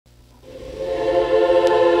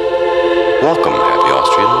Welcome, happy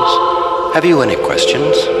Austrians. Have you any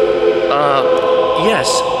questions?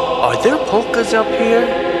 Yes. Are there polkas up here?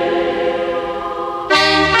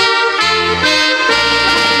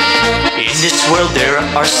 In this world there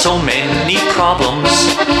are so many problems.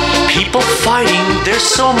 People fighting, there's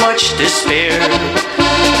so much despair.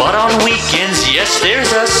 But on weekends, yes,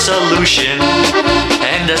 there's a solution.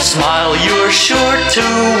 And a smile you're sure to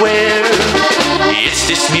wear. It's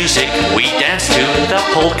this music we dance to, the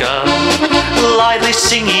polka. Lively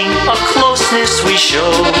singing, a closeness we show.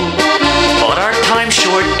 But our time's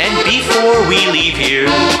short, and before we leave here,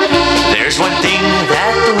 there's one thing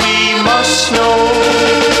that we must know.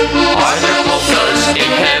 Are there polkas in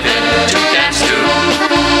heaven to dance to?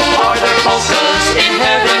 Are there polkas in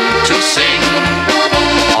heaven to sing?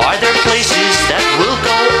 Are there places that will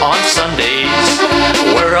go on Sundays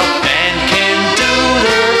where a band can do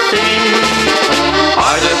their thing?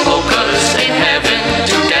 Are there polkas in heaven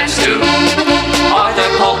to dance to? Are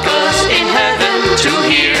there polkas in heaven to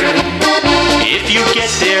hear? If you get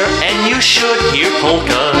there and you should hear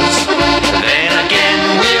polkas, then again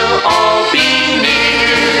we'll all be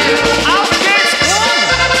near. Out gets one!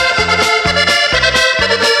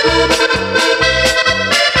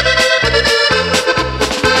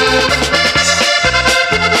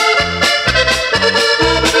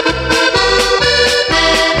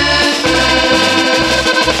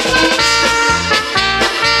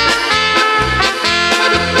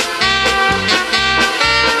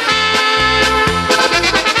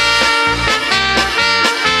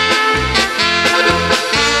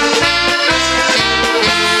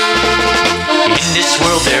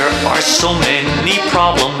 There are so many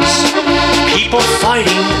problems. People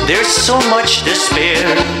fighting, there's so much despair.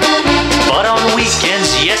 But on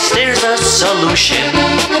weekends, yes, there's a solution.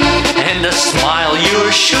 And a smile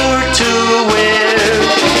you're sure to wear.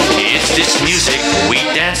 It's this music we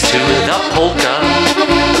dance to, the polka.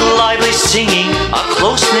 Lively singing, a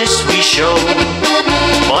closeness we show.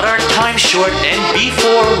 But our time's short, and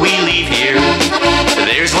before we leave here,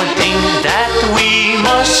 there's one thing that we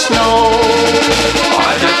must know.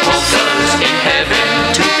 Are there polkas in heaven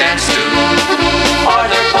to dance to? Are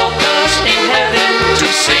there polkas in heaven to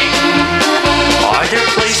sing? Are there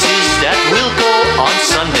places that will go on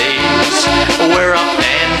Sundays where a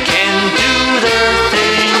band can do their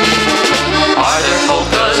thing? Are there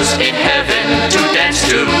polkas in heaven to dance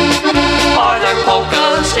to? Are there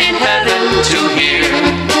polkas in heaven to hear?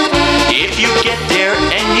 If you get there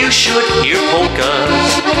and you should hear polkas,